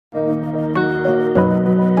Hello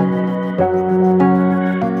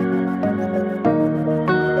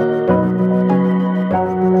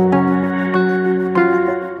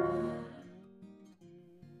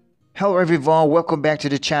everyone, welcome back to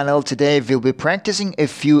the channel. Today we'll be practicing a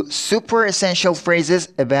few super essential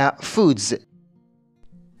phrases about foods.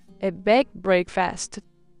 A big breakfast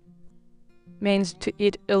means to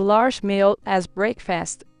eat a large meal as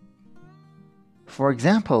breakfast. For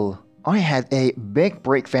example, I had a big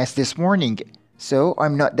breakfast this morning, so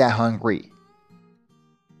I'm not that hungry.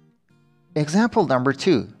 Example number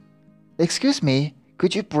 2. Excuse me,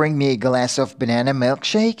 could you bring me a glass of banana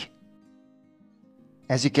milkshake?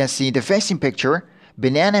 As you can see in the facing picture,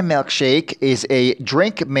 banana milkshake is a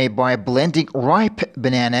drink made by blending ripe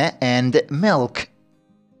banana and milk.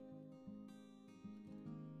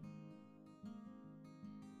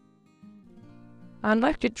 I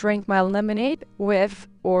like to drink my lemonade with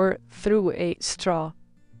or through a straw.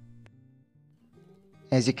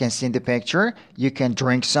 As you can see in the picture, you can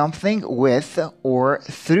drink something with or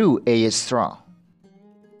through a straw.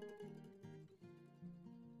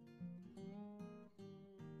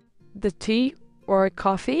 The tea or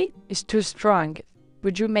coffee is too strong.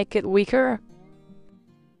 Would you make it weaker?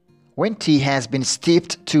 When tea has been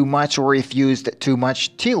steeped too much or if used too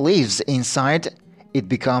much tea leaves inside, it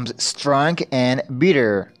becomes strong and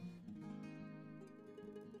bitter.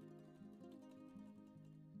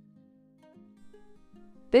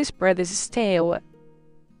 This bread is stale.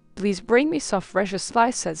 Please bring me some fresh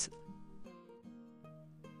slices.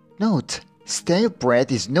 Note: stale bread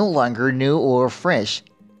is no longer new or fresh.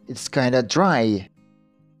 It's kinda dry.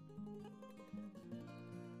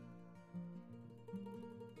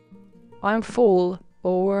 I'm full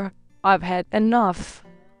or I've had enough.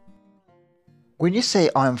 When you say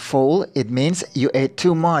I'm full, it means you ate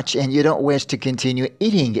too much and you don't wish to continue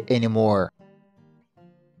eating anymore.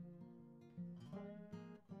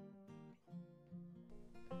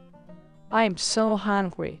 I'm so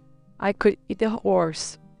hungry. I could eat a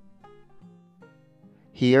horse.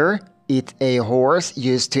 Here, eat a horse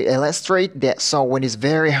used to illustrate that someone is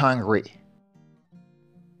very hungry.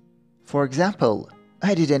 For example,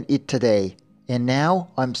 I didn't eat today, and now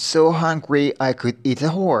I'm so hungry I could eat a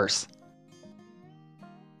horse.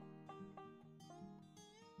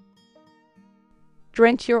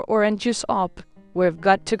 Drink your orange juice up. We've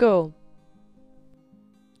got to go.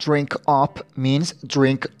 Drink up means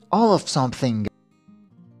drink all of something.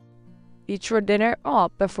 Eat your dinner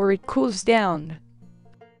up before it cools down.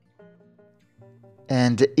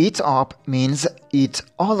 And eat up means eat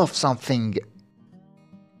all of something.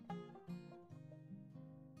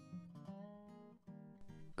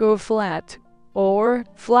 Go flat or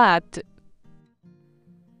flat.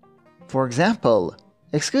 For example,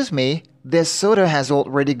 excuse me, this soda has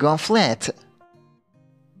already gone flat.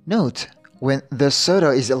 Note: when the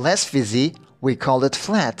soda is less fizzy, we call it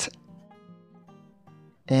flat.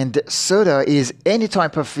 And soda is any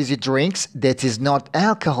type of fizzy drinks that is not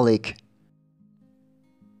alcoholic.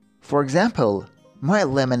 For example, my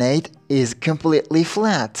lemonade is completely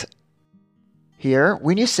flat. Here,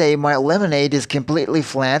 when you say my lemonade is completely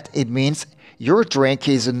flat, it means your drink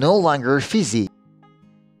is no longer fizzy.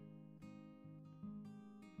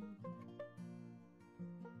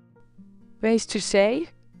 Ways to say,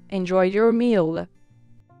 enjoy your meal.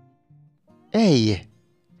 A.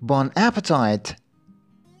 Bon appetit.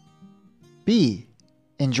 B.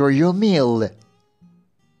 Enjoy your meal.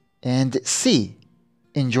 And C.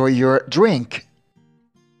 Enjoy your drink.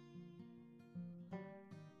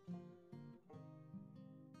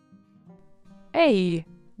 A.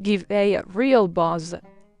 Give a real buzz.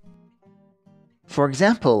 For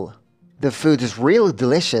example, the food is really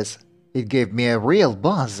delicious. It gave me a real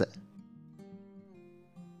buzz.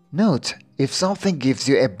 Note: if something gives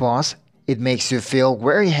you a buzz, it makes you feel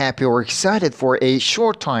very happy or excited for a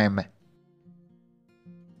short time.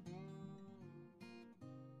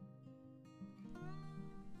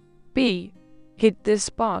 B. Hit the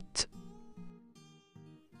spot.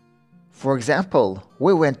 For example,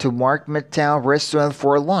 we went to Mark Midtown restaurant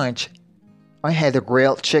for lunch. I had a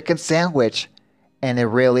grilled chicken sandwich, and it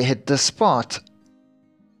really hit the spot.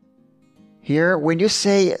 Here, when you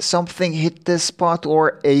say something hit the spot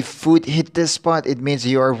or a food hit the spot, it means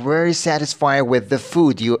you are very satisfied with the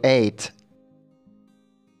food you ate.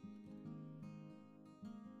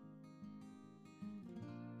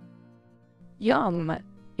 Yum!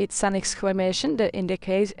 It's an exclamation that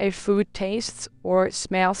indicates a food tastes or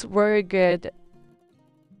smells very good.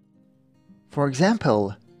 For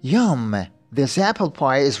example, yum! This apple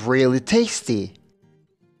pie is really tasty.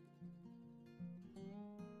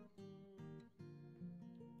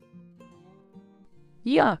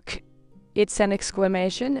 Yuck! It's an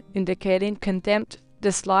exclamation indicating contempt,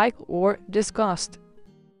 dislike, or disgust.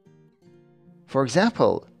 For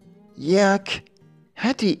example, yuck!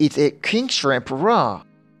 Hattie eats a king shrimp raw.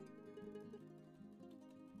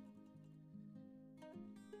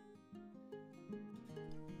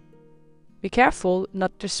 Be careful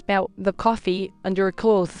not to spill the coffee on your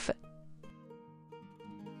clothes.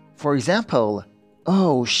 For example,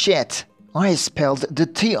 oh shit! I spilled the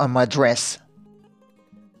tea on my dress.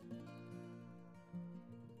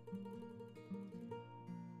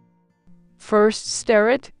 First stir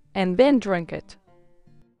it and then drink it.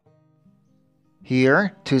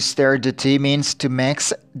 Here, to stir the tea means to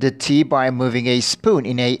mix the tea by moving a spoon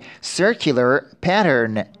in a circular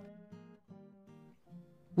pattern.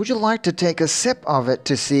 Would you like to take a sip of it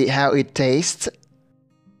to see how it tastes?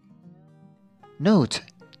 Note,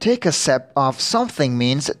 take a sip of something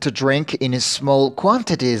means to drink in small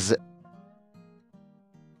quantities.